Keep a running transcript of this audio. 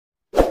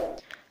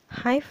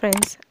Hi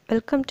friends,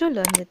 welcome to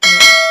Learn with me.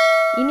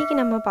 இன்னைக்கு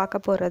நம்ம பார்க்க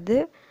போகிறது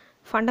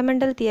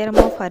ஃபண்டமெண்டல் தியரம்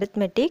ஆஃப்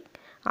arithmetic.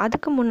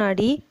 அதுக்கு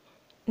முன்னாடி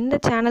இந்த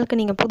சேனலுக்கு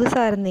நீங்கள்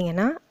புதுசாக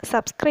இருந்தீங்கன்னா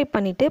சப்ஸ்கிரைப்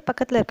பண்ணிவிட்டு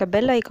பக்கத்தில் இருக்க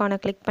பெல் ஐக்கானை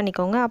கிளிக்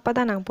பண்ணிக்கோங்க. அப்போ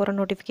தான் நாங்கள் போகிற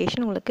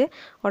நோட்டிஃபிகேஷன் உங்களுக்கு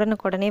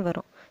உடனுக்குடனே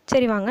வரும்.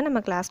 சரி வாங்க நம்ம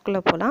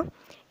கிளாஸ்க்குள்ளே போகலாம்.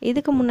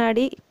 இதுக்கு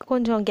முன்னாடி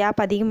கொஞ்சம்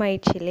கேப்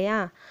அதிகமாகிடுச்சு இல்லையா,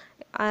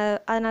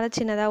 அதனால்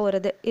சின்னதாக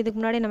வருது. இதுக்கு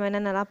முன்னாடி நம்ம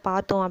என்னென்னலாம்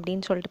பார்த்தோம்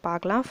அப்படின்னு சொல்லிட்டு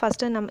பார்க்கலாம்.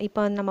 ஃபஸ்ட்டு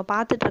இப்போ நம்ம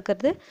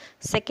பார்த்துட்ருக்கிறது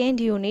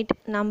second unit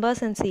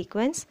numbers and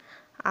sequence.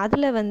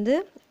 அதில்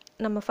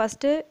நம்ம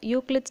ஃபஸ்ட்டு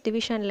யூக்ளிட்ஸ்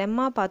டிவிஷன்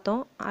லெம்மா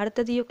பார்த்தோம்.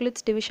 அடுத்தது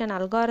யூக்ளிட்ஸ் டிவிஷன்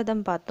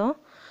அல்காரிதம் பார்த்தோம்.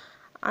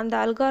 அந்த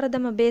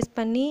அல்காரிதமை பேஸ்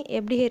பண்ணி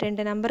எப்படி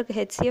 2 நம்பருக்கு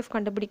ஹெச்சிஎஃப்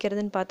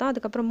கண்டுபிடிக்கிறதுன்னு பார்த்தோம்.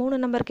 அதுக்கப்புறம் 3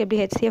 நம்பருக்கு எப்படி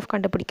ஹெச்சிஎஃப்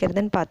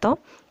கண்டுபிடிக்கிறதுன்னு பார்த்தோம்.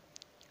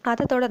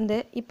 அதை தொடர்ந்து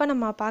இப்போ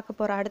நம்ம பார்க்க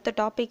போகிற அடுத்த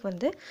topic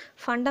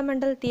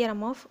fundamental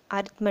theorem of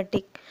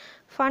arithmetic.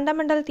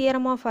 Fundamental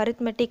theorem of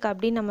arithmetic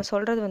அப்படின்னு நம்ம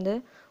சொல்கிறது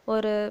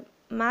ஒரு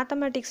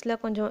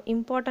மேத்தமெட்டிக்ஸில் கொஞ்சம்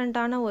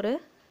இம்பார்ட்டண்ட்டான ஒரு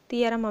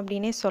தியரம்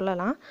அப்படின்னே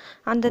சொல்லலாம்.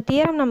 அந்த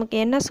தியரம் நமக்கு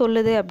என்ன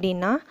சொல்லுது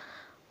அப்படின்னா,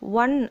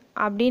 1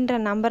 அப்படின்ற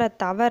நம்பரை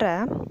தவிர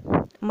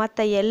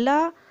மற்ற எல்லா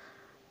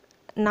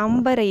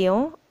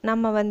நம்பரையும்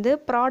நம்ம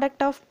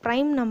ப்ராடக்ட் ஆஃப்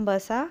ப்ரைம்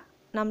நம்பர்ஸாக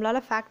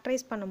நம்மளால்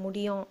ஃபேக்டரைஸ் பண்ண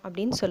முடியும்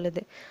அப்படின்னு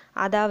சொல்லுது.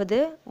 அதாவது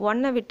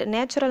 1 விட்டு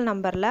நேச்சுரல்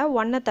நம்பரில்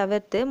 1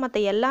 தவிர்த்து மற்ற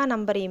எல்லா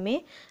நம்பரையுமே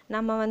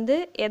நம்ம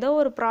ஏதோ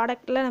ஒரு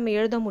ப்ராடக்டில் நம்ம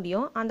எழுத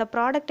முடியும். அந்த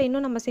ப்ராடக்டை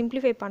இன்னும் நம்ம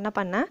சிம்பிளிஃபை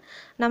பண்ண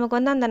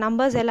நமக்கு அந்த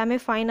நம்பர்ஸ் எல்லாமே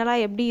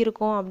ஃபைனலாக எப்படி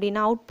இருக்கும்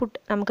அப்படின்னா, அவுட்புட்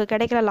நமக்கு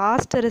கிடைக்கிற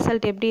லாஸ்ட்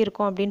ரிசல்ட் எப்படி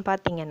இருக்கும் அப்படின்னு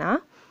பார்த்தீங்கன்னா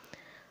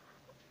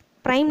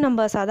ப்ரைம்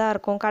நம்பர்ஸாக தான்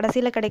இருக்கும்.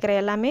 கடைசியில் கிடைக்கிற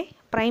எல்லாமே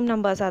ப்ரைம்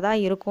நம்பர்ஸாக தான்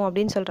இருக்கும்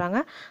அப்படின்னு சொல்கிறாங்க.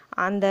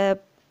 அந்த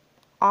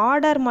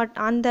ஆர்டர்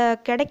அந்த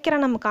கிடைக்கிற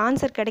நமக்கு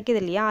ஆன்சர் கிடைக்கிது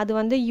இல்லையா,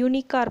 அது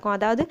யூனிக்காக இருக்கும்.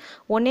 அதாவது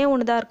ஒன்றே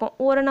ஒன்று தான் இருக்கும்.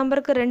 ஒரு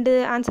நம்பருக்கு 2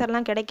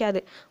 ஆன்சர்லாம் கிடைக்காது,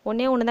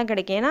 ஒன்றே ஒன்று தான்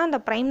கிடைக்கும். ஏன்னா அந்த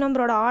ப்ரைம்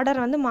நம்பரோட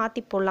ஆர்டர்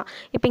மாற்றி போடலாம்.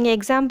 இப்போ இங்கே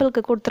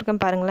எக்ஸாம்பிளுக்கு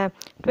கொடுத்துருக்கேன் பாருங்களேன்.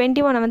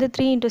 21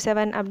 3 ×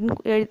 7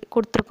 அப்படின்னு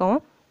கொடுத்துருக்கோம்.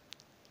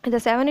 இதை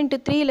 7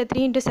 × 3 இல்லை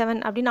 3 ×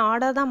 7 அப்படின்னு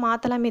ஆர்டர் தான்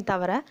மாற்றலாமே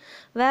தவிர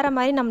வேறு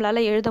மாதிரி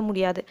நம்மளால் எழுத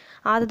முடியாது.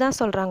 அதுதான்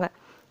சொல்கிறாங்க,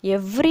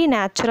 எவ்ரி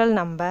நேச்சுரல்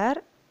நம்பர்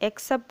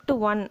எக்ஸப்ட்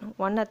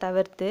 1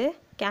 தவிர்த்து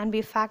can be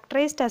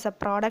factorized as a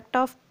product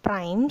of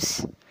primes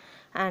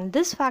and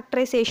this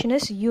factorization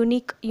is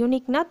unique.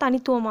 யூனிக்னா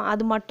தனித்துவமாக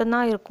அது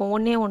மட்டும்தான் இருக்கும்,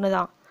 ஒன்றே ஒன்று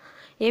தான்.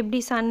 எப்படி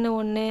சன்னு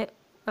 1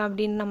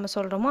 அப்படின்னு நம்ம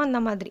சொல்கிறோமோ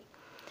அந்த மாதிரி.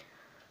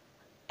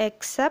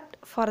 except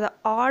for the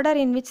order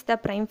in which the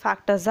prime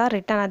factors are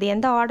written. அது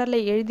எந்த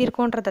ஆர்டரில்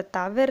எழுதியிருக்கோன்றதை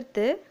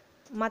தவிர்த்து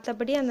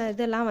மற்றபடி அந்த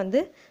இதெல்லாம்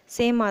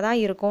சேமாக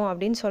தான் இருக்கும்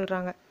அப்படின்னு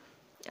சொல்கிறாங்க.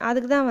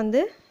 அதுக்கு தான்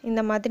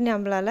இந்த மாதிரி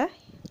நம்மளால்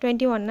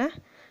 21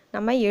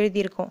 நம்ம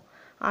எழுதியிருக்கோம்.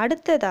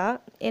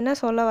 அடுத்ததாக என்ன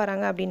சொல்ல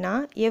வராங்க அப்படின்னா,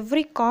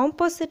 every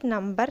composite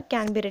number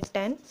can be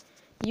written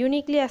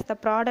uniquely as the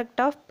product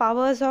of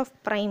powers of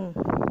prime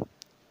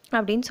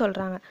அப்படின்னு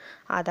சொல்கிறாங்க.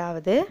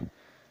 அதாவது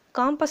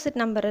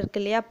காம்போசிட் நம்பர் இருக்கு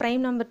இல்லையா,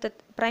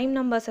 ப்ரைம்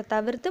நம்பர்ஸை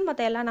தவிர்த்து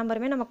மற்ற எல்லா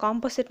நம்பருமே நம்ம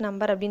காம்போசிட்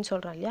நம்பர் அப்படின்னு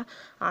சொல்கிறோம் இல்லையா,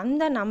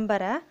 அந்த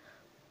நம்பரை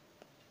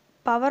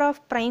பவர்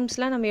ஆஃப்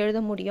ப்ரைம்ஸில் நம்ம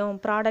எழுத முடியும்,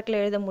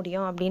 ப்ராடக்டில் எழுத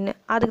முடியும் அப்படின்னு.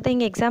 அதுக்கு தான்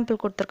இங்கே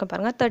எக்ஸாம்பிள் கொடுத்துருக்கேன்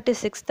பாருங்கள்.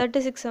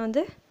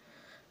 36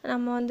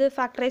 நம்ம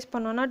ஃபேக்டரைஸ்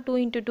பண்ணோன்னா 2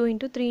 × 2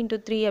 × 3 ×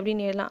 3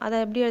 அப்படின்னு எழுதலாம். அதை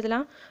எப்படி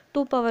எழுதலாம்,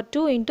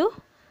 2^2 ×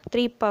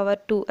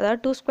 3^2, அதாவது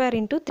 2²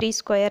 ×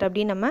 3²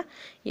 அப்படின்னு நம்ம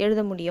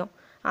எழுத முடியும்.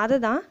 அதை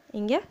தான்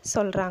இங்கே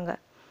சொல்கிறாங்க.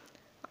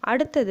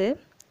 அடுத்தது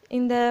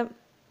இந்த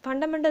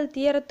ஃபண்டமெண்டல்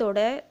தியரத்தோட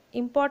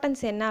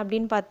இம்பார்ட்டன்ஸ் என்ன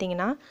அப்படின்னு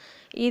பார்த்தீங்கன்னா,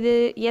 இது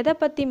எதை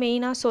பற்றி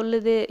மெயினாக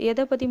சொல்லுது,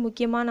 எதை பற்றி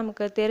முக்கியமாக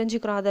நமக்கு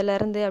தெரிஞ்சுக்கிறோம்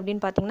அதிலேருந்து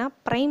அப்படின்னு பார்த்தீங்கன்னா,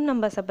 ப்ரைம்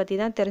நம்பர்ஸை பற்றி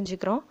தான்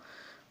தெரிஞ்சுக்கிறோம்.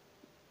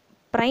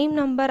 ப்ரைம்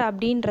நம்பர்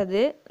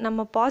அப்படின்றது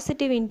நம்ம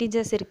பாசிட்டிவ்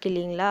இன்டிஜர்ஸ் இருக்கு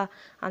இல்லைங்களா,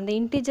 அந்த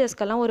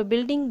இன்டிஜர்ஸ்க்கெல்லாம் ஒரு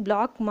பில்டிங்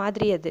பிளாக்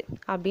மாதிரி அது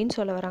அப்படின்னு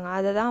சொல்ல வராங்க.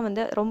 அதை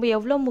தான் ரொம்ப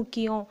எவ்வளோ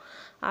முக்கியம்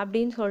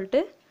அப்படின்னு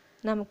சொல்லிட்டு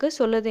நமக்கு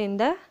சொல்லுது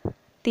இந்த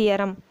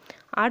தியரம்.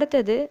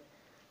 அடுத்தது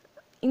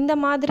இந்த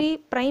மாதிரி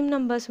ப்ரைம்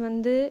நம்பர்ஸ்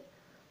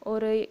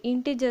ஒரு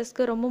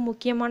இன்டிஜர்ஸ்க்கு ரொம்ப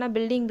முக்கியமான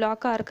பில்டிங்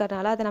பிளாக்காக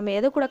இருக்கிறதுனால அதை நம்ம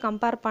எதை கூட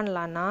கம்பேர்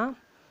பண்ணலான்னா,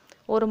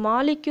 ஒரு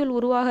மாலிக்யூல்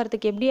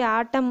உருவாகிறதுக்கு எப்படி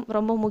ஆட்டம்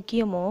ரொம்ப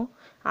முக்கியமோ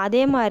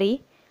அதே மாதிரி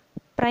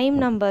ப்ரைம்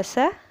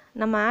நம்பர்ஸை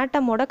நம்ம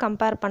ஆட்டமோட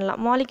கம்பேர் பண்ணலாம்.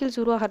 மாலிக்யூல்ஸ்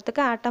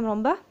உருவாகிறதுக்கு ஆட்டம்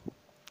ரொம்ப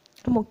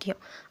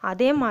முக்கியம்,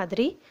 அதே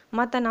மாதிரி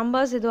மற்ற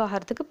நம்பர்ஸ்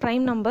இதுவாகிறதுக்கு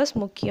ப்ரைம் நம்பர்ஸ்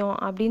முக்கியம்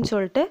அப்படின்னு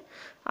சொல்லிட்டு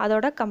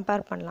அதோட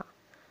கம்பேர் பண்ணலாம்.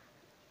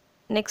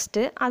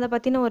 நெக்ஸ்ட்டு அதை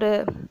பற்றின ஒரு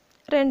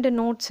 2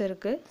 நோட்ஸ்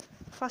இருக்குது.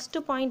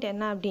 ஃபஸ்ட்டு பாயிண்ட்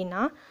என்ன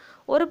அப்படின்னா,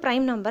 ஒரு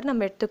ப்ரைம் நம்பர்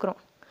நம்ம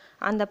எடுத்துக்கிறோம்.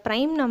 அந்த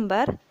ப்ரைம்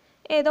நம்பர்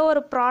ஏதோ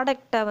ஒரு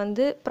ப்ராடக்டை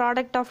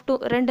ப்ராடக்ட் ஆஃப்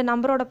 2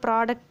 நம்பரோட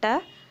ப்ராடக்டை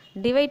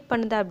டிவைட்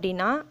பண்ணுது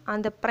அப்படின்னா,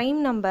 அந்த ப்ரைம்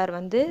நம்பர்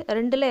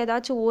 2ல்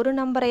ஏதாச்சும் ஒரு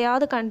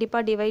நம்பரையாவது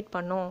கண்டிப்பாக டிவைட்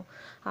பண்ணும்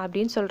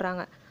அப்படின்னு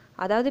சொல்கிறாங்க.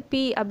 அதாவது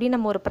பி அப்படின்னு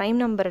நம்ம ஒரு ப்ரைம்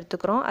நம்பர்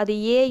எடுத்துக்கிறோம். அது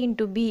A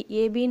 × B,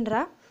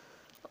 ஏபின்ற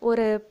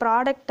ஒரு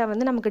ப்ராடக்டை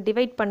நமக்கு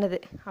டிவைட் பண்ணுது.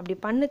 அப்படி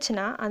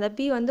பண்ணுச்சுன்னா அந்த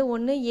பி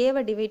ஒன்று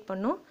ஏவை டிவைட்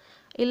பண்ணும்,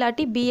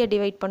 இல்லாட்டி பியை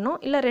டிவைட் பண்ணும்,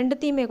 இல்லை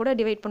ரெண்டுத்தையுமே கூட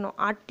டிவைட் பண்ணும்.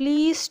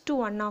 அட்லீஸ்ட்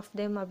 1 ஆஃப்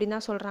தெம் அப்படின்னு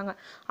தான் சொல்கிறாங்க.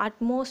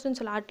 அட்மோஸ்ட்னு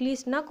சொல்ல,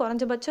 அட்லீஸ்ட்னா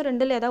குறைஞ்சபட்சம்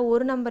 2ல் ஏதாவது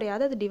ஒரு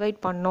நம்பரையாவது அது டிவைட்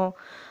பண்ணும்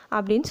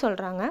அப்படின்னு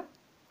சொல்கிறாங்க.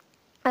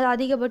 அது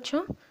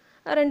அதிகபட்சம்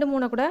 2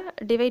 3 கூட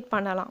டிவைட்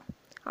பண்ணலாம்.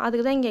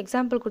 அதுக்கு தான் இங்கே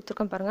எக்ஸாம்பிள்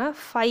கொடுத்துருக்கோம் பாருங்கள்.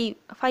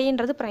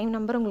 5ன்றது ப்ரைம்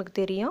நம்பர் உங்களுக்கு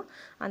தெரியும்.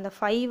 அந்த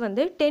 5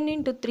 வந்து 10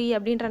 × 3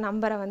 அப்படின்ற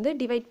நம்பரை வந்து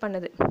டிவைட்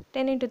பண்ணுது.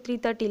 10 × 3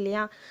 30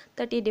 இல்லையா?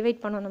 30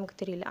 டிவைட் பண்ணோம் நமக்கு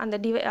தெரியல. அந்த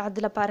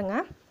அதில்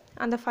பாருங்கள்,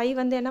 அந்த 5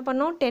 வந்து என்ன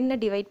பண்ணோம்? 10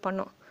 டிவைட்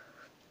பண்ணோம்.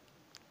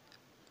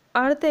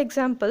 அடுத்த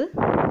எக்ஸாம்பிள்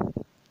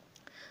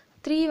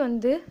 3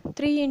 வந்து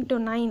 3 ×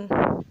 9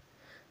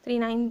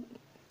 3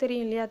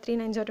 தெரியும் இல்லையா? 3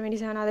 9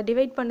 27 அதை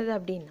டிவைட் பண்ணுது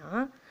அப்படின்னா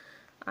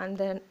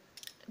அந்த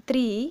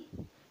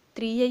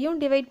 3ஐயும்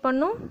டிவைட்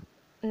பண்ணும்,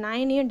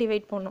 9ஐயும்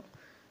டிவைட் பண்ணும்.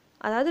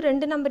 அதாவது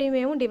 2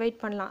 நம்பரையுமே டிவைட்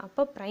பண்ணலாம்.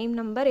 அப்போ ப்ரைம்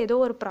நம்பர் ஏதோ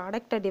ஒரு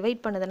ப்ராடக்டை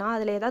டிவைட் பண்ணுதுன்னா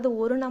அதில் ஏதாவது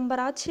ஒரு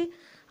நம்பராச்சு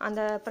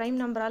அந்த ப்ரைம்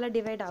நம்பரால்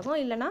டிவைட் ஆகும்,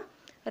 இல்லைனா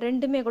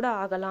ரெண்டுமே கூட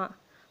ஆகலாம்.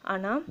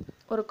 ஆனால்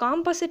ஒரு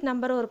காம்போசிட்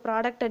நம்பர் ஒரு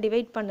ப்ராடக்டை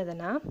டிவைட்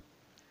பண்ணுதுன்னா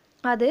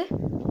அது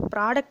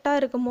ப்ராடக்டாக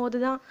இருக்கும்போது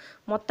தான்,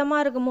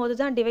 மொத்தமாக இருக்கும்போது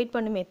தான் டிவைட்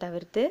பண்ணுமே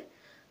தவிர்த்து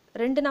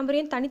 2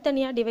 நம்பரையும்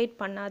தனித்தனியாக டிவைட்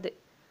பண்ணாது.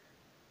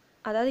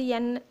 அதாவது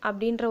n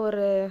அப்படின்ற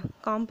ஒரு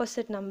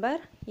காம்போசிட் நம்பர்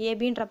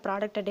ஏபின்ற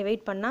ப்ராடக்டை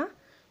டிவைட் பண்ணால்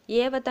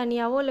ஏவை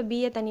தனியாவோ இல்லை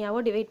பியை தனியாவோ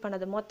டிவைட்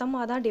பண்ணாது,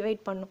 மொத்தமாக தான்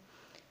டிவைட் பண்ணும்.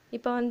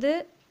 இப்போ வந்து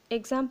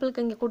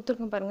எக்ஸாம்பிளுக்கு இங்கே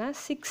கொடுத்துருக்கோம் பாருங்கள்.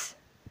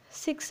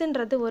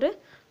 6ன்றது ஒரு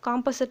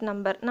காம்போசிட்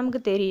நம்பர்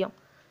நமக்கு தெரியும்.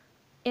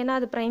 ஏன்னா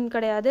அது ப்ரைம்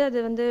கிடையாது,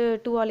 அது வந்து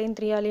 2ஆலையும்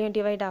 3ஆலையும்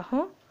டிவைட்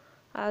ஆகும்.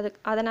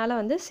 அதனால்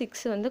வந்து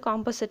 6 வந்து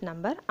காம்போசிட்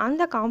நம்பர்.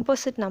 அந்த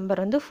காம்போசிட்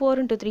நம்பர் வந்து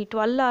 4 ×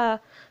 3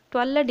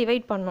 12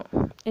 டிவைட் பண்ணும்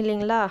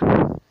இல்லைங்களா?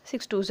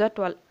 6 2s are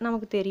 12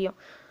 நமக்கு தெரியும்.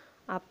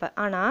 அப்போ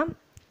ஆனால்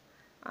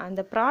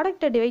அந்த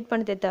ப்ராடக்டை டிவைட்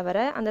பண்ணதே தவிர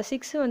அந்த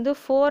 6 வந்து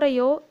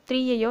 4ஐயோ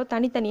 3ஐயோ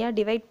தனித்தனியாக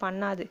டிவைட்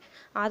பண்ணாது.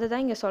 அதை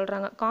தான் இங்கே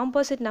சொல்கிறாங்க.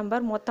 காம்போசிட்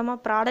நம்பர் மொத்தமாக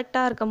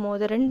ப்ராடக்டாக இருக்கும்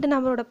போது, 2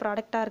 நம்பரோட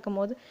ப்ராடக்டாக இருக்கும்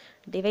போது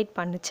டிவைட்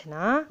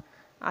பண்ணுச்சுன்னா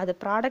அது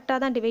ப்ராடக்டாக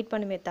தான் டிவைட்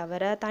பண்ணுமே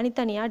தவிர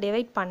தனித்தனியாக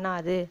டிவைட்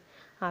பண்ணாது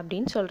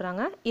அப்படின்னு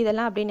சொல்கிறாங்க.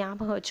 இதெல்லாம் அப்படியே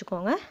ஞாபகம்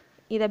வச்சுக்கோங்க.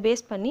 இதை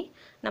பேஸ் பண்ணி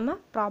நம்ம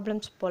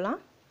ப்ராப்ளம்ஸ் போகலாம்.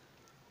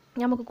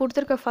 நமக்கு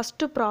கொடுத்துருக்க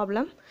ஃபஸ்ட்டு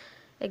ப்ராப்ளம்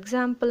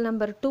எக்ஸாம்பிள்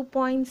நம்பர்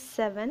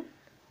 2.7.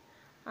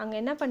 அங்கே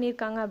என்ன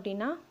பண்ணியிருக்காங்க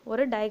அப்படின்னா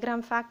ஒரு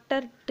டயக்ராம்,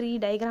 ஃபேக்டர் ட்ரீ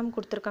டயக்ராம்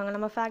கொடுத்துருக்காங்க.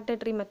 நம்ம ஃபேக்டர்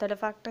ட்ரீ மெத்தடை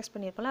ஃபேக்டரைஸ்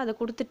பண்ணியிருக்கோம்ல, அதை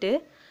கொடுத்துட்டு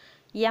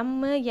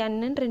n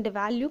 2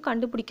 வேல்யூ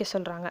கண்டுபிடிக்க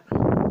சொல்கிறாங்க.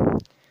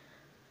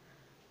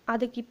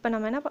 அதுக்கு இப்போ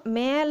நம்ம என்ன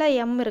மேலே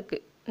m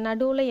இருக்குது,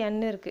 நடுவில் n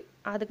இருக்குது.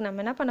 அதுக்கு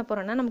நம்ம என்ன பண்ண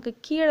போகிறோம்னா நமக்கு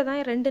கீழே தான்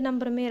 2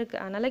 நம்பருமே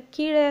இருக்குது, அதனால்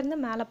கீழே இருந்து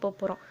மேலே போக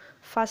போகிறோம்.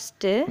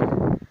 ஃபஸ்ட்டு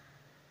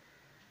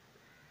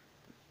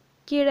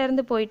கீழே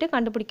இருந்து போயிட்டு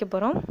கண்டுபிடிக்க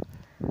போகிறோம்.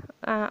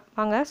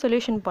 வாங்க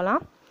சொல்யூஷன்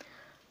போகலாம்.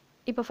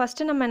 இப்போ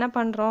ஃபஸ்ட்டு நம்ம என்ன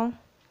பண்ணுறோம்,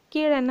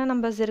 கீழே என்ன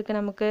நம்பர்ஸ் இருக்குது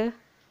நமக்கு?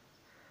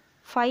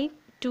 5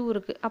 2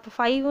 இருக்குது. அப்போ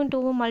 5ம்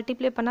 2ம்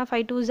மல்டிப்ளை பண்ணால்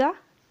 5 2s are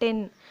 10.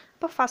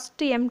 இப்போ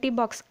ஃபஸ்ட்டு எம்டி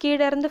பாக்ஸ்,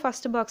 கீழே இருந்து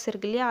ஃபஸ்ட்டு பாக்ஸ்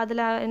இருக்கு இல்லையா,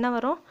 அதில் என்ன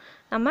வரும்?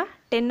 நம்ம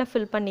 10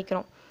 ஃபில்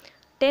பண்ணிக்கிறோம்.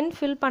 10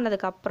 ஃபில்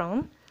பண்ணதுக்கப்புறம்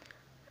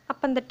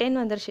அப்போ அந்த 10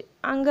 வந்துருச்சு.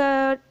 அங்கே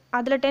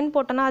அதில் 10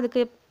 போட்டோன்னா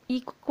அதுக்கு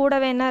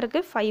கூடவே என்ன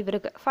இருக்குது? 5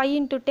 இருக்குது.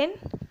 5 × 10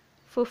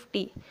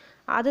 50.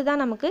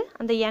 அதுதான் நமக்கு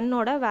அந்த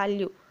என்னோட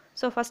வேல்யூ.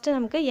 ஸோ ஃபஸ்ட்டு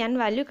நமக்கு n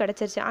வேல்யூ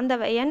கிடச்சிருச்சு. அந்த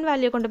n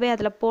வேல்யூ கொண்டு போய்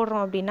அதில்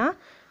போடுறோம் அப்படின்னா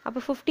அப்போ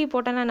 50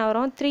 போட்டோன்னா என்ன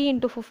வரும்? 3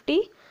 × 50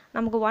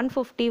 நமக்கு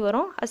 150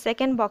 வரும். அது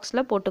செகண்ட்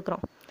பாக்ஸில்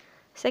போட்டுக்கிறோம்.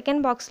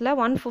 செகண்ட் பாக்ஸில்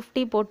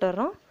 150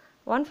 போட்டுடுறோம்.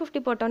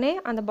 150 போட்டோன்னே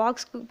அந்த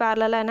பாக்ஸ்க்கு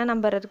பேரலாக என்ன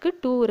நம்பர் இருக்குது?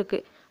 2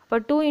 இருக்குது. அப்போ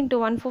 2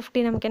 ×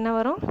 150 நமக்கு என்ன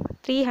வரும்?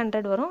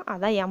 300 வரும்.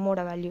 அதான்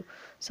எம்மோட வேல்யூ.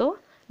 ஸோ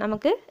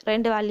நமக்கு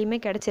 2 வேல்யூமே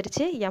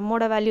கிடச்சிருச்சு.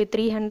 எம்மோட வேல்யூ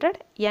 300,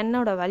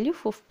 என்னோட வேல்யூ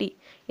 50.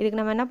 இதுக்கு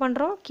நம்ம என்ன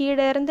பண்ணுறோம்?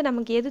 கீழே இருந்து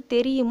நமக்கு எது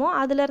தெரியுமோ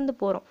அதுலேருந்து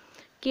போகிறோம்.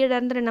 கீழே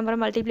இருந்து 2 நம்பரை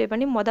மல்டிப்ளை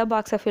பண்ணி மொதல்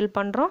பாக்ஸை ஃபில்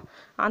பண்ணுறோம்.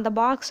 அந்த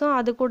பாக்ஸும்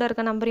அது கூட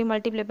இருக்க நம்பரையும்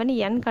மல்டிப்ளை பண்ணி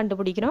n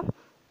கண்டுபிடிக்கிறோம்.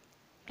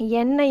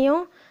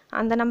 என்னையும்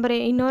அந்த நம்பரை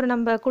இன்னொரு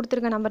நம்பர்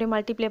கொடுத்துருக்க நம்பரையும்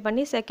மல்டிப்ளை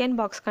பண்ணி செகண்ட்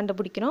பாக்ஸ்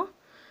கண்டுபிடிக்கிறோம்.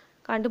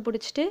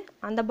 கண்டுபிடிச்சிட்டு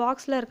அந்த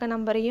பாக்ஸில் இருக்க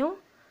நம்பரையும்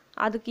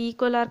அதுக்கு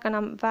ஈக்குவலாக இருக்க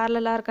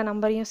பேரலாக இருக்க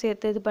நம்பரையும்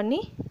சேர்த்து இது பண்ணி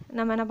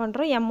நம்ம என்ன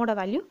பண்ணுறோம்? எம்மோட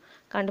வேல்யூ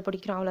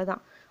கண்டுபிடிக்கிறோம்.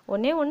 அவ்வளோதான்.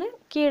 ஒன்று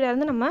கீழே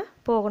இருந்து நம்ம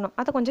போகணும்.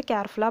 அதை கொஞ்சம்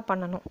கேர்ஃபுல்லாக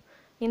பண்ணணும்.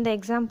 இந்த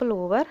எக்ஸாம்பிள்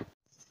ஓவர்.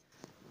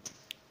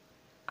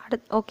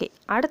 ஓகே,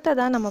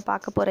 அடுத்ததாக நம்ம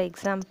பார்க்க போகிற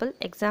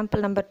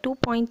எக்ஸாம்பிள் நம்பர்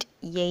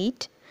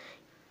 2.8.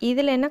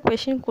 இதில் என்ன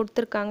கொஷின்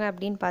கொடுத்துருக்காங்க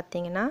அப்படின்னு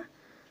பார்த்தீங்கன்னா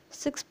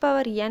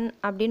 6n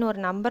அப்படின்னு ஒரு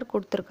நம்பர்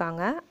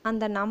கொடுத்துருக்காங்க.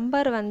 அந்த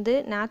நம்பர் வந்து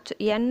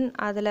n,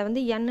 அதில்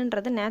வந்து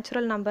nன்றது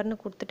நேச்சுரல் நம்பர்னு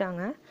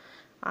கொடுத்துட்டாங்க.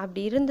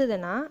 அப்படி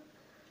இருந்ததுன்னா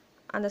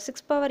அந்த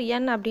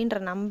 6n அப்படின்ற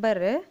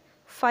நம்பரு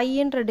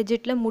 5ன்ற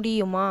டிஜிட்டில்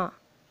முடியுமா?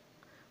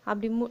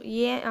 அப்படி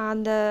ஏன்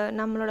அந்த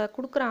நம்மளோட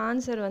கொடுக்குற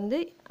ஆன்சர் வந்து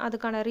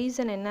அதுக்கான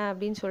ரீசன் என்ன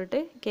அப்படின்னு சொல்லிட்டு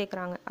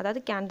கேட்குறாங்க.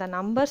 அதாவது can the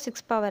number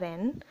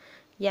 6n,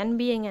 n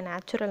being a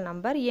natural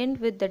number, end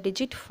with the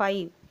digit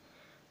 5.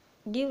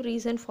 give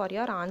reason for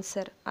your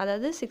answer.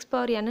 அதாவது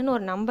 6n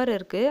ஒரு நம்பர்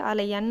இருக்குது,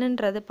 அதில்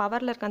nன்றது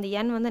பவரில் இருக்க அந்த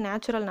n வந்து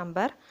நேச்சுரல்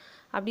நம்பர்.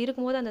 அப்படி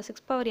இருக்கும்போது அந்த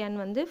 6n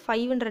வந்து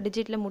 5ன்ற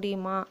டிஜிட்டில்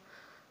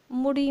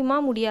முடியுமா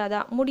முடியாதா?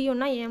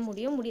 முடியும்னா ஏன்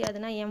முடியும்,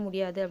 முடியாதுன்னா ஏன்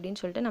முடியாது அப்படின்னு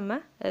சொல்லிட்டு நம்ம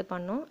இது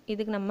பண்ணோம்.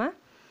 இதுக்கு நம்ம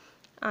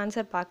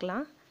ஆன்சர்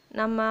பார்க்கலாம்.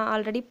 நம்ம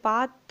ஆல்ரெடி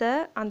பார்த்த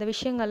அந்த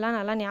விஷயங்கள்லாம்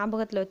நல்லா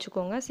ஞாபகத்தில்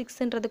வச்சுக்கோங்க.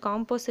 6ன்றது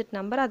காம்போசிட்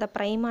நம்பர், அதை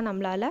ப்ரைமாக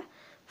நம்மளால்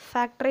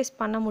ஃபேக்டரைஸ்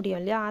பண்ண முடியும்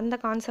இல்லையா, அந்த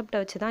கான்செப்டை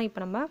வச்சு தான் இப்போ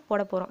நம்ம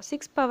போட போகிறோம்.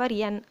 6 பவர்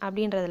n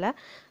அப்படின்றதுல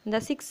இந்த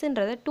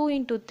 6ன்றதை 2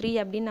 into 3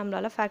 அப்படின்னு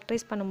நம்மளால்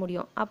ஃபேக்டரைஸ் பண்ண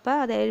முடியும். அப்போ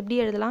அதை எப்படி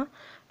எழுதலாம்,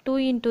 2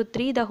 into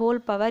 3 the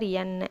whole power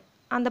n.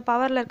 அந்த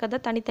பவரில்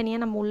இருக்கிறத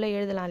தனித்தனியாக நம்ம உள்ளே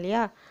எழுதலாம்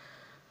இல்லையா.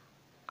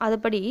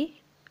 அதுபடி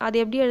அது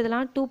எப்படி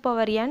எழுதலாம், 2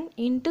 power n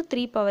into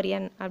 3 power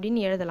n அப்படின்னு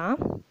எழுதலாம்.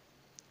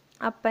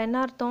 அப்போ என்ன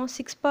அர்த்தம்,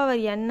 6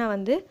 பவர் n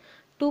வந்து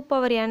 2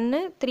 power n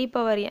 3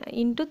 power n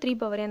into 3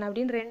 power n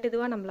அப்படின்னு ரெண்டு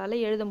இதுவாக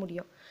நம்மளால் எழுத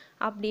முடியும்.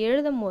 அப்படி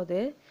எழுதும் போது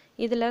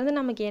இதிலேருந்து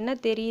நமக்கு என்ன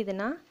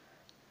தெரியுதுன்னா,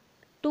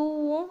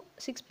 2வும்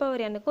 6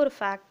 பவர் n ஒரு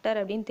ஃபேக்டர்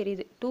அப்படின்னு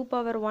தெரியுது. 2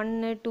 பவர் 1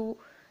 2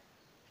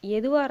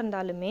 எதுவாக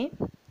இருந்தாலுமே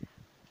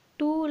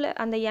 2ல்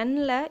அந்த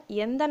n-ல்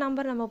எந்த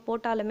நம்பர் நம்ம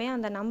போட்டாலுமே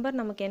அந்த நம்பர்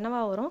நமக்கு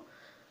என்னவா வரும்,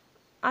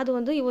 அது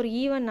வந்து ஒரு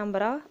ஈவன்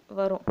நம்பராக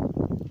வரும்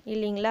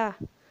இல்லைங்களா.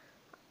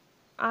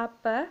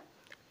 அப்போ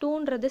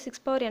 2ன்றது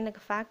 6 பவர்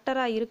n-க்கு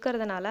ஃபேக்டராக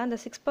இருக்கிறதுனால அந்த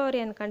 6 பவர்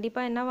n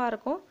கண்டிப்பாக என்னவாக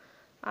இருக்கும்,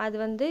 அது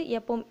வந்து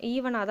எப்போ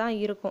ஈவனாக தான்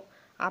இருக்கும்.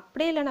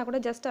 அப்படியே இல்லைனா கூட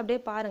ஜஸ்ட் அப்படியே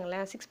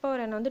பாருங்களேன், 6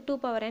 பவர் n வந்து 2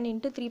 power n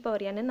into 3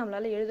 power n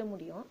நம்மளால் எழுத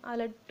முடியும்.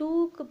 அதில்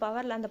 2க்கு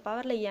பவரில் அந்த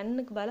பவரில்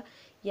n-க்கு பதில்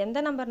எந்த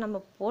நம்பர்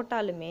நம்ம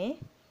போட்டாலுமே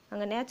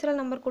அங்கே நேச்சுரல்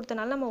நம்பர்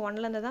கொடுத்தனால நம்ம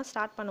 1லேருந்து தான்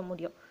ஸ்டார்ட் பண்ண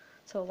முடியும்.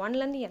 ஸோ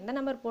 1லேருந்து எந்த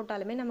நம்பர்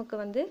போட்டாலுமே நமக்கு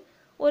வந்து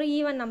ஒரு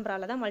ஈவன்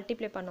நம்பரால் தான்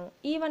மல்டிப்ளை பண்ணுவோம்.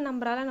 ஈவன்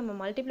நம்பரால் நம்ம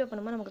மல்டிப்ளை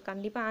பண்ணும்போது நமக்கு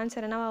கண்டிப்பாக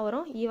ஆன்சர் என்னவாக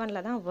வரும்,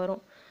 ஈவனில் தான்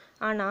வரும்.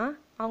 ஆனால்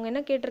அவங்க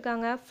என்ன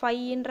கேட்டிருக்காங்க,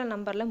 5ன்ற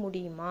நம்பரில்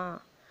முடியுமா,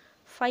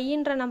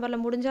 5ன்ற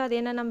நம்பரில் முடிஞ்சால் அது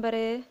என்ன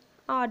நம்பரு,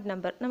 ஆட்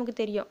நம்பர். நமக்கு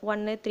தெரியும்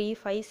 1 3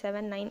 5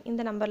 7 9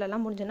 இந்த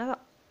நம்பர்லலாம் முடிஞ்சுன்னா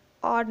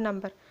ஆட்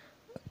நம்பர்.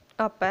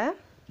 அப்போ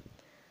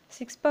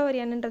 6 பவர்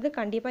n-ன்றது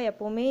கண்டிப்பாக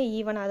எப்போவுமே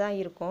ஈவனாக தான்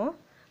இருக்கும்.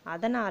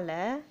 அதனால்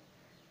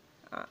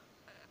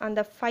அந்த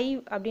 5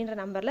 அப்படின்ற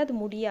நம்பரில் அது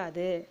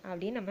முடியாது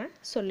அப்படின்னு நம்ம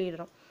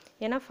சொல்லிடுறோம்.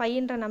 ஏன்னா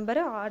 5ன்ற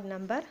நம்பரு ஆட்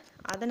நம்பர்.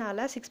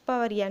 அதனால் 6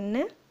 பவர்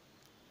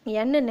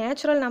n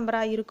நேச்சுரல்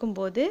நம்பராக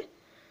இருக்கும்போது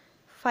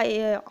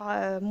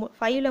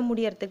 5ல்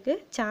முடியறதுக்கு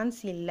சான்ஸ்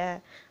இல்லை,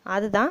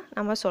 அதுதான்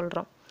நம்ம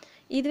சொல்கிறோம்.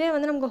 இதுவே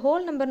வந்து நமக்கு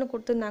ஹோல் நம்பர்னு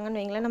கொடுத்துருந்தாங்கன்னு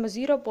வைங்களேன், நம்ம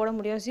 0 போட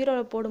முடியும்.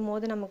 0ல்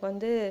போடும்போது நமக்கு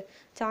வந்து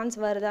சான்ஸ்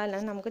வருதா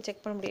இல்லைன்னு நமக்கு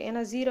செக் பண்ண முடியும்.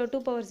 ஏன்னா 2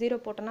 பவர் 0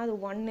 போட்டோன்னா அது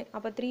 1,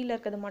 அப்போ 3ல்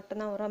இருக்கிறது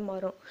மட்டும்தான்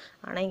வரும்.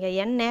 ஆனால் இங்கே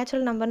n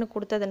நேச்சுரல் நம்பர்னு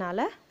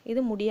கொடுத்ததுனால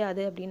இது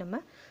முடியாது அப்படின்னு நம்ம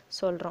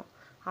சொல்கிறோம்.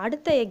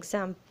 அடுத்த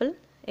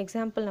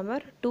எக்ஸாம்பிள்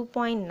நம்பர்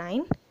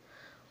 2.9.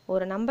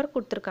 ஒரு நம்பர்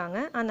கொடுத்துருக்காங்க,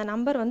 அந்த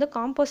நம்பர் வந்து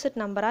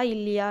காம்போசிட் நம்பரா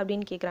இல்லையா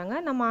அப்படின்னு கேட்குறாங்க.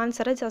 நம்ம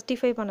ஆன்சரை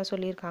ஜஸ்டிஃபை பண்ண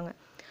சொல்லியிருக்காங்க.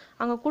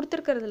 அங்கே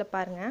கொடுத்துருக்கிறதுல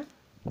பாருங்கள்,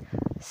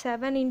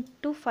 7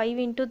 into 5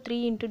 into 3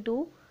 into 2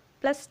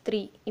 plus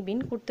 3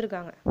 இப்படின்னு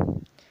கொடுத்துருக்காங்க.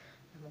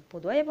 நம்ம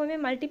பொதுவாக எப்போவுமே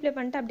மல்டிப்ளை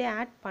பண்ணிட்டு அப்படியே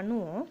ஆட்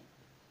பண்ணுவோம்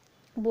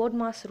போர்ட்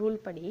மாஸ் ரூல்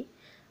படி.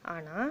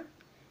 ஆனால்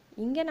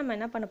இங்கே நம்ம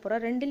என்ன பண்ண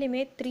போகிறோம்,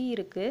 ரெண்டுலேயுமே 3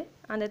 இருக்குது.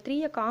 அந்த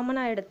 3யை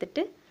காமனாக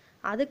எடுத்துட்டு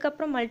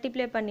அதுக்கப்புறம்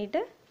மல்டிப்ளை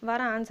பண்ணிவிட்டு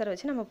வர ஆன்சரை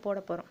வச்சு நம்ம போட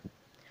போகிறோம்.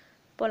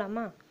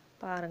 போகலாமா,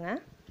 பாருங்கள்.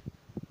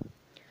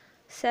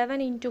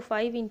 7 into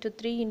 5 into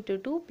 3 into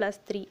 2 plus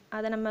 3.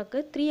 அதை நமக்கு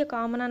 3யை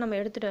காமனாக நம்ம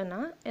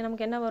எடுத்துட்டோம்னா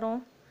நமக்கு என்ன வரும்,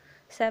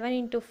 7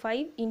 into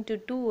 5 into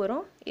 2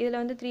 வரும். இதில்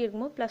வந்து 3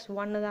 இருக்கும்போது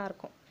 +1 தான்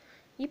இருக்கும்.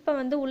 இப்போ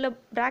வந்து உள்ள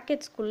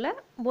ப்ராக்கெட்ஸ்குள்ளே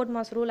போர்ட்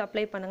மாஸ் ரூல்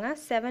அப்ளை பண்ணுங்கள்.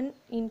 7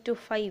 into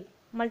 5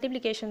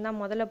 மல்டிப்ளிகேஷன் தான்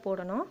முதல்ல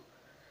போடணும்.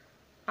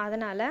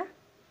 அதனால்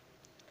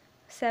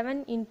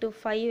 7 into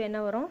 5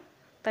 என்ன வரும்,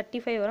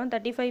 35 வரும்.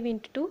 35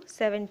 into 2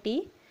 70.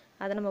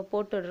 அதை நம்ம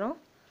போட்டுடுறோம்.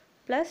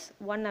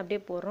 +1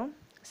 அப்படியே போடுறோம்.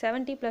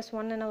 70 +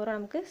 1 என்ன வரும்,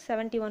 நமக்கு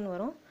 71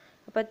 வரும்.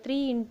 அப்போ 3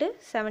 into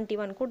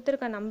 71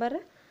 கொடுத்துருக்க நம்பர்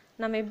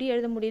நம்ம எப்படி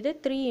எழுத முடியுது,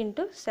 3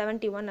 into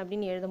 71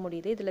 அப்படின்னு எழுத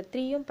முடியுது. இதில்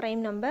 3யும்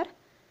ப்ரைம் நம்பர்,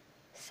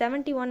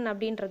 71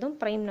 அப்படின்றதும்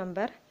ப்ரைம்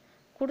நம்பர்.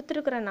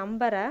 கொடுத்துருக்கிற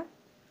நம்பரை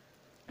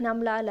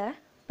நம்மளால்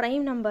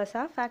ப்ரைம்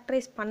நம்பர்ஸாக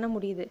ஃபேக்டரைஸ் பண்ண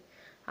முடியுது.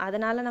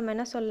 அதனால் நம்ம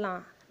என்ன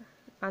சொல்லலாம்,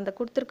 அந்த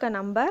கொடுத்துருக்க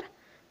நம்பர்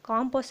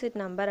காம்போசிட்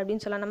நம்பர்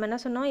அப்படின்னு சொல்லலாம். நம்ம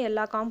என்ன சொன்னோம்,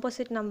 எல்லா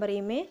காம்போசிட்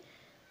நம்பரையுமே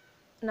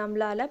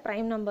நம்மளால்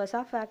ப்ரைம்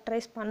நம்பர்ஸாக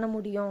ஃபேக்டரைஸ் பண்ண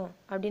முடியும்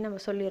அப்படின்னு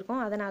நம்ம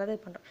சொல்லியிருக்கோம். அதனால தான்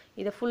இது பண்ணுறோம்.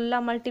 இதை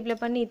ஃபுல்லாக மல்டிப்ளை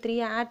பண்ணி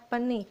 3யை ஆட்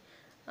பண்ணி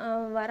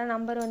வர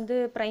நம்பர் வந்து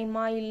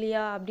ப்ரைமா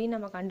இல்லையா அப்படின்னு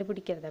நம்ம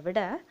கண்டுபிடிக்கிறத விட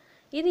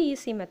இது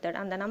ஈஸி மெத்தட்.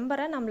 அந்த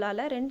நம்பரை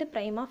நம்மளால் 2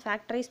 ப்ரைமாக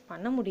ஃபேக்டரைஸ்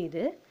பண்ண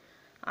முடியுது.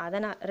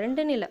 அதனால்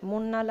 2ன்னு இல்லை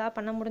 3 நாளாக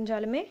பண்ண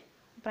முடிஞ்சாலுமே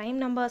ப்ரைம்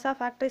நம்பர்ஸாக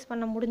ஃபேக்டரைஸ்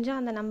பண்ண முடிஞ்சால்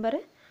அந்த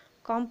நம்பரு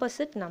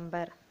காம்போசிட்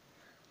நம்பர்.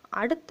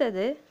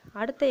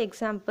 அடுத்த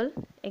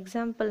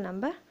எக்ஸாம்பிள்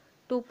நம்பர்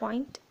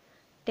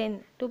 2.10.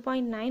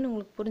 2.9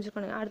 உங்களுக்கு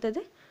புரிஞ்சுக்கணும்.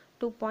 அடுத்தது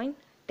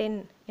 2.10.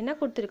 என்ன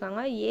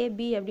கொடுத்துருக்காங்க,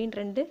 ஏபி அப்படின்னு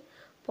 2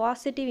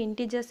 பாசிட்டிவ்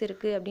இன்டிஜர்ஸ்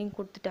இருக்குது அப்படின்னு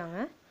கொடுத்துட்டாங்க.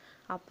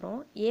 அப்புறம்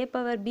a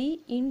power b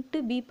into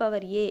b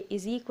power a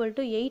is equal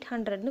to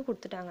 800ன்னு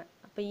கொடுத்துட்டாங்க.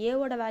 அப்போ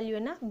ஏவோட வேல்யூ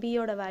என்ன,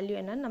 பியோட வேல்யூ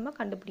என்னன்னு நம்ம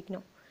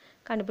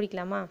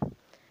கண்டுபிடிக்கலாமா.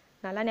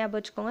 நல்லா ஞாபகம்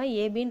வச்சுக்கோங்க,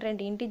 ஏபின்னு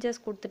 2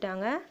 இன்டிஜர்ஸ்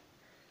கொடுத்துட்டாங்க.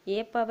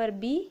 a power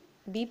b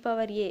b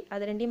power a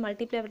அது ரெண்டையும்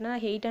மல்டிப்ளை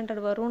பண்ணால்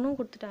 800 வரும்னு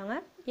கொடுத்துட்டாங்க.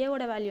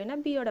 ஏவோட வேல்யூ என்ன,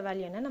 பியோட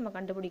வேல்யூ என்ன நம்ம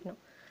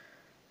கண்டுபிடிக்கணும்.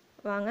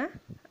 வாங்க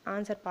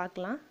ஆன்சர்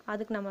பார்க்கலாம்.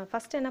 அதுக்கு நம்ம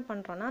ஃபஸ்ட் என்ன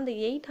பண்ணுறோன்னா, அந்த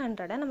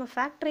 800-ஐ நம்ம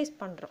ஃபேக்டரைஸ்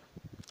பண்ணுறோம்.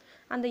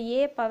 அந்த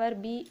a power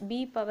b b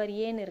power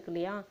ஏன்னு இருக்கு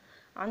இல்லையா,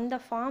 அந்த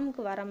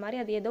ஃபார்முக்கு வர மாதிரி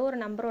அது ஏதோ ஒரு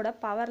நம்பரோட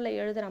பவரில்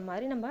எழுதுகிற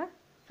மாதிரி நம்ம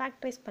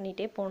ஃபேக்டரைஸ்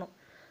பண்ணிகிட்டே போகணும்.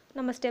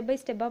 நம்ம ஸ்டெப் பை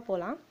ஸ்டெப்பாக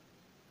போகலாம்.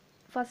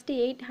 ஃபஸ்ட்டு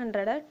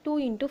 800 2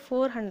 ×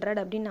 400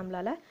 அப்படின்னு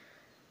நம்மளால்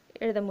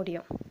எழுத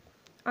முடியும்.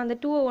 அந்த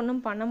 2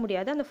 ஒன்றும் பண்ண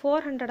முடியாது. அந்த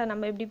 400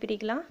 நம்ம எப்படி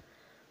பிரிக்கலாம்?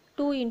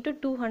 2 ×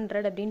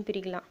 200 அப்படின்னு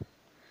பிரிக்கலாம்.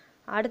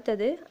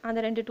 அடுத்தது அந்த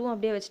 2 2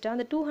 அப்படியே வச்சுட்டு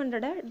அந்த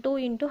 200 2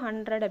 ×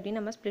 100 அப்படின்னு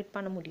நம்ம ஸ்ப்ளிட்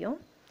பண்ண முடியும்.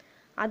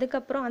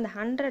 அதுக்கப்புறம் அந்த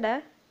 100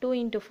 2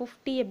 ×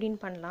 50 அப்படின்னு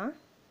பண்ணலாம்.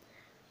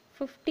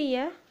 50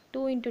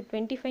 2 ×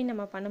 25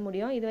 நம்ம பண்ண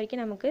முடியும். இது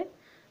வரைக்கும் நமக்கு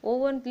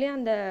ஒவ்வொன்றுலேயும்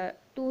அந்த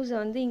 2s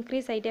வந்து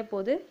இன்க்ரீஸ் ஆகிட்டே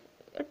போகுது.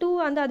 2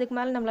 வந்து அதுக்கு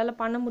மேலே நம்மளால்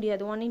பண்ண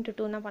முடியாது. 1 ×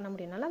 2 தான் பண்ண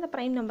முடியும்னால அந்த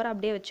ப்ரைம் நம்பரை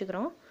அப்படியே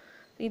வச்சுக்கிறோம்.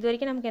 இது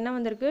வரைக்கும் நமக்கு என்ன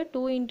வந்திருக்கு?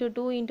 2 ×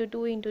 2 ×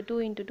 2 × 2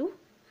 × 2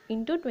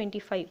 ×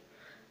 25.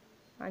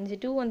 5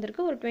 2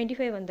 வந்திருக்கு, ஒரு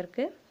 25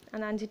 வந்திருக்கு.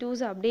 அந்த 5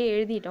 2s அப்படியே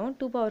எழுதிட்டோம்.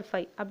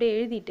 2^5 அப்படியே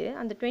எழுதிட்டு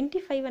அந்த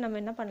 25 நம்ம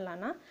என்ன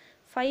பண்ணலான்னா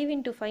 5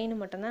 ×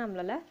 5ன்னு மட்டும்தான்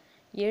நம்மளால்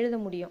எழுத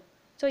முடியும்.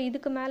 ஸோ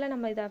இதுக்கு மேலே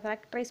நம்ம இதை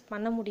ஃபேக்டரைஸ்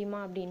பண்ண முடியுமா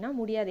அப்படின்னா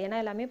முடியாது. ஏன்னா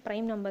எல்லாமே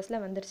ப்ரைம்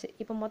நம்பர்ஸில் வந்துருச்சு.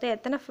 இப்போ மொத்தம்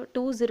எத்தனை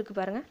 2s இருக்குது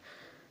பாருங்கள்.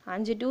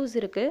 5 2s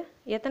இருக்குது.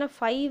 எத்தனை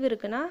 5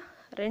 இருக்குன்னா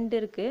 2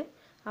 இருக்குது.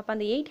 அப்போ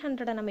அந்த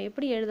 800 நம்ம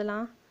எப்படி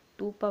எழுதலாம்?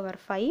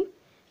 2^5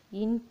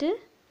 ×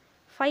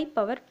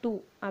 5^2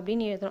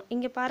 அப்படின்னு எழுதுகிறோம்.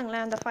 இங்கே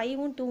பாருங்களேன், அந்த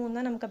 5ம் 2ம்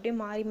தான் நமக்கு அப்படியே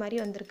மாறி மாறி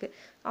வந்திருக்கு.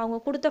 அவங்க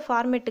கொடுத்த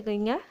ஃபார்மேட்டுக்கு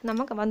இங்கே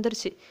நமக்கு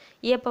வந்துருச்சு.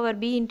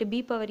 a⁻b ×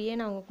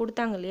 b⁻aன்னு அவங்க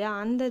கொடுத்தாங்க இல்லையா,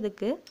 அந்த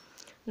இதுக்கு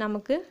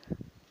நமக்கு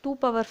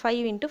 2^5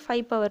 ×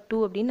 5^2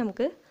 அப்படின்னு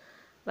நமக்கு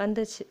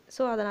வந்துருச்சு.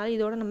 ஸோ அதனால்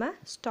இதோட நம்ம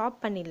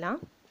ஸ்டாப் பண்ணிடலாம்.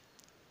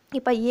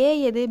 இப்போ a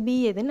எது b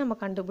எதுன்னு நம்ம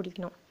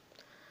கண்டுபிடிக்கணும்.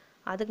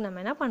 அதுக்கு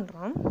நம்ம என்ன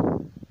பண்ணுறோம்?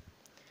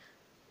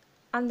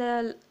 அந்த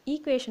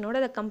ஈக்குவேஷனோட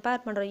அதை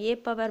கம்பேர் பண்ணுறோம்.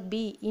 a⁻b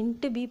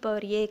 ×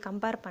 b⁻a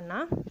கம்பேர்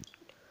பண்ணால்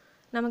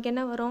நமக்கு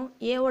என்ன வரும்?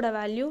 ஏவோட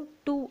வேல்யூ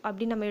 2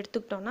 அப்படின்னு நம்ம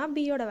எடுத்துக்கிட்டோம்னா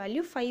பியோட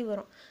வேல்யூ 5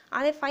 வரும்.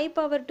 அதே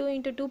 5^2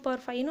 ×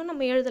 2^5ன்னு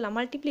நம்ம எழுதலாம்.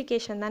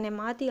 மல்டிப்ளிகேஷன் தானே,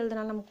 மாற்றி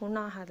எழுதுனாலும் நமக்கு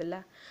ஒன்றும் ஆகாதுல்ல.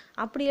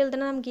 அப்படி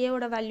எழுதுனா நமக்கு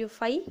ஏவோட வேல்யூ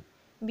 5,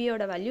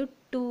 பியோட வேல்யூ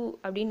 2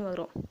 அப்படின்னு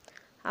வரும்.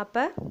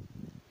 அப்போ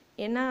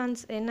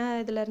என்ன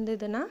இதில்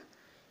இருந்ததுன்னா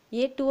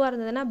a 2ஆக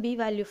இருந்ததுன்னா b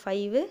வேல்யூ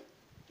 5,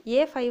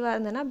 a 5ஆக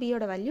இருந்ததுன்னா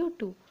பியோட வேல்யூ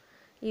 2.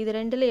 இது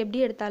ரெண்டில் எப்படி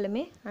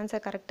எடுத்தாலுமே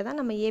ஆன்சர் கரெக்டு தான்.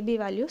 நம்ம ஏபி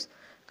வேல்யூஸ்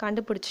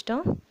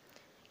கண்டுபிடிச்சிட்டோம்.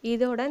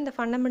 இதோட இந்த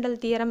ஃபண்டமெண்டல்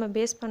தியரமை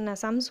பேஸ் பண்ண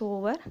சம்ஸ்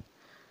ஓவர்.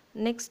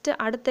 நெக்ஸ்ட்டு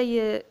அடுத்த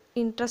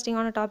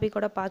இன்ட்ரெஸ்டிங்கான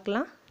டாப்பிக்கோட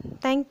பார்க்கலாம்.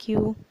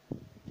 தேங்க்யூ.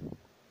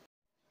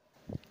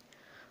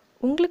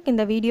 உங்களுக்கு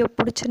இந்த வீடியோ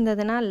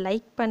பிடிச்சிருந்ததுன்னா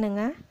லைக்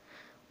பண்ணுங்கள்,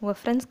 உங்கள்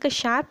ஃப்ரெண்ட்ஸ்க்கு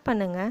ஷேர்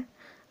பண்ணுங்கள்.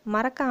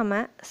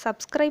 மறக்காமல்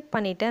சப்ஸ்கிரைப்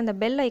பண்ணிவிட்டு அந்த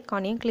பெல்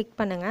ஐக்கானையும் கிளிக்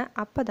பண்ணுங்கள்.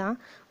 அப்போ தான்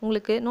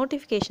உங்களுக்கு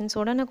நோட்டிஃபிகேஷன்ஸ்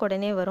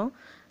உடனுக்குடனே வரும்.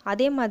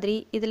 அதே மாதிரி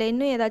இதில்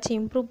இன்னும் ஏதாச்சும்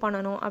இம்ப்ரூவ்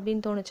பண்ணணும்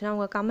அப்படின்னு தோணுச்சுன்னா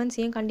உங்கள்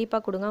கமெண்ட்ஸையும்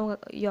கண்டிப்பாக கொடுங்க.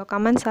 Your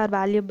comments R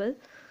valuable.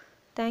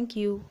 Thank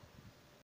you.